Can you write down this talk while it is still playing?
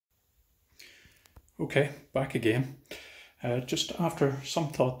Okay, back again. Just after some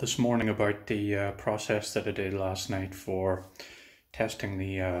thought this morning about the process that I did last night for testing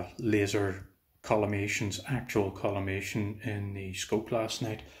the laser collimation's actual collimation in the scope last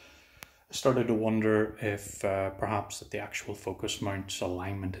night, I started to wonder if perhaps that the actual focus mount's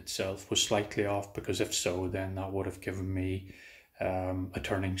alignment itself was slightly off, because if so, then that would have given me a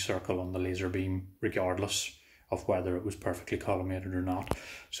turning circle on the laser beam regardless of whether it was perfectly collimated or not.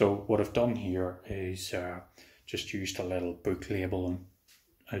 So what I've done here is just used a little book label, and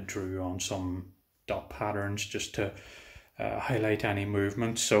I drew on some dot patterns just to highlight any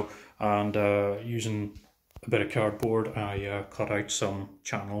movement. So, and using a bit of cardboard, I cut out some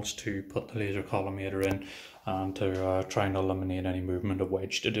channels to put the laser collimator in, and to try and eliminate any movement. I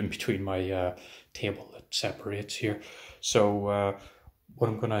wedged it in between my table that separates here. So what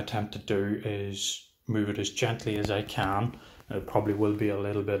I'm going to attempt to do is move it as gently as I can. It probably will be a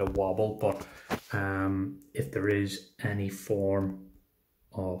little bit of wobble, but if there is any form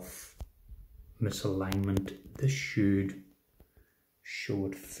of misalignment, this should show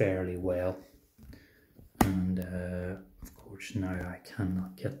it fairly well. And of course now I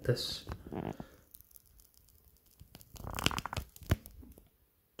cannot get this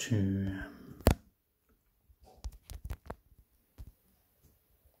to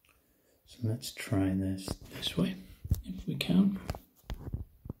so let's try this way if we can.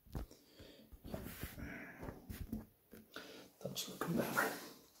 That's looking better.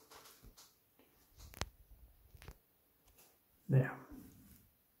 There.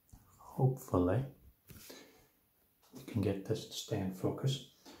 Hopefully we can get this to stay in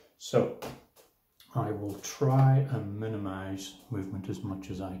focus. So I will try and minimize movement as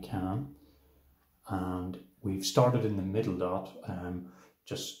much as I can, and we've started in the middle dot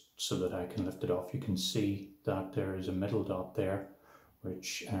just so that I can lift it off. You can see that there is a middle dot there,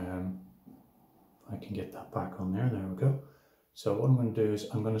 which I can get that back on there. There we go. So what I'm going to do is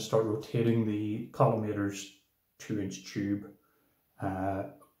I'm going to start rotating the Collimator's 2-inch tube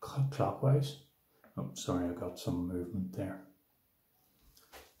clockwise. Oh, sorry, I got some movement there.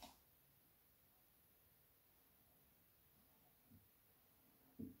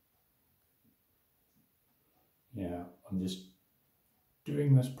 Yeah, I'm just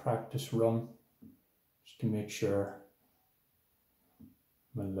doing this practice run just to make sure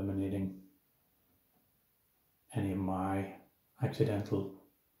I'm eliminating any of my accidental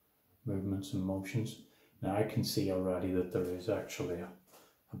movements and motions. Now I can see already that there is actually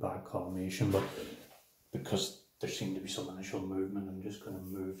a bad collimation, but because there seemed to be some initial movement, I'm just going to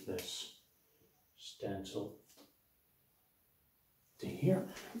move this stencil to here.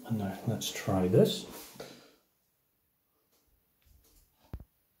 And now let's try this.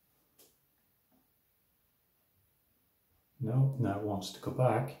 No, now it wants to go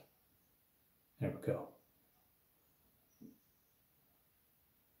back. There we go.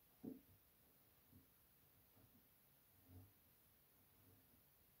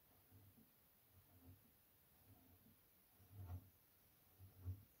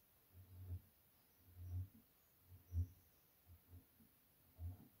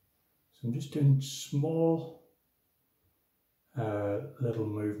 So I'm just doing small little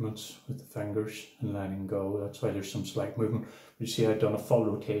movements with the fingers and letting go. That's why there's some slight movement. You see I've done a full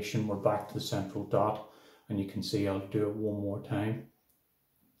rotation. We're back to the central dot, and you can see I'll do it one more time.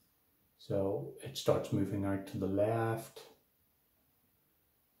 So it starts moving out to the left,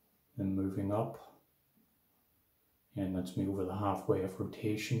 then moving up, and that's me over the halfway of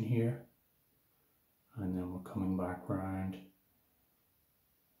rotation here, and then we're coming back round.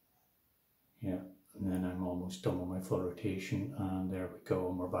 Yeah, and then I'm almost done with my full rotation, and there we go,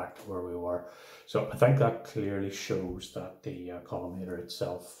 and we're back to where we were. So I think that clearly shows that the Collimator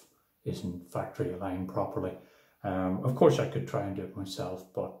itself isn't factory aligned properly. Of course I could try and do it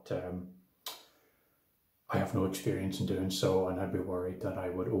myself, but I have no experience in doing so, and I'd be worried that I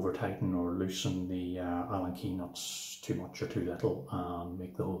would over tighten or loosen the Allen key nuts too much or too little and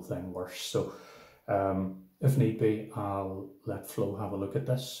make the whole thing worse. So if need be, I'll let Flo have a look at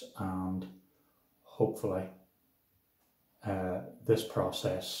this, and hopefully this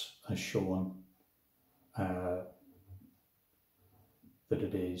process has shown that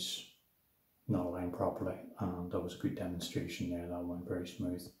it is not aligned properly, and that was a good demonstration there. That went very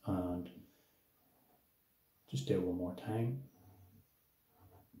smooth, and just do it one more time.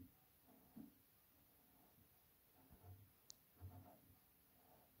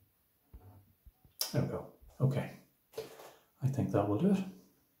 There we go. Okay, I think that will do it.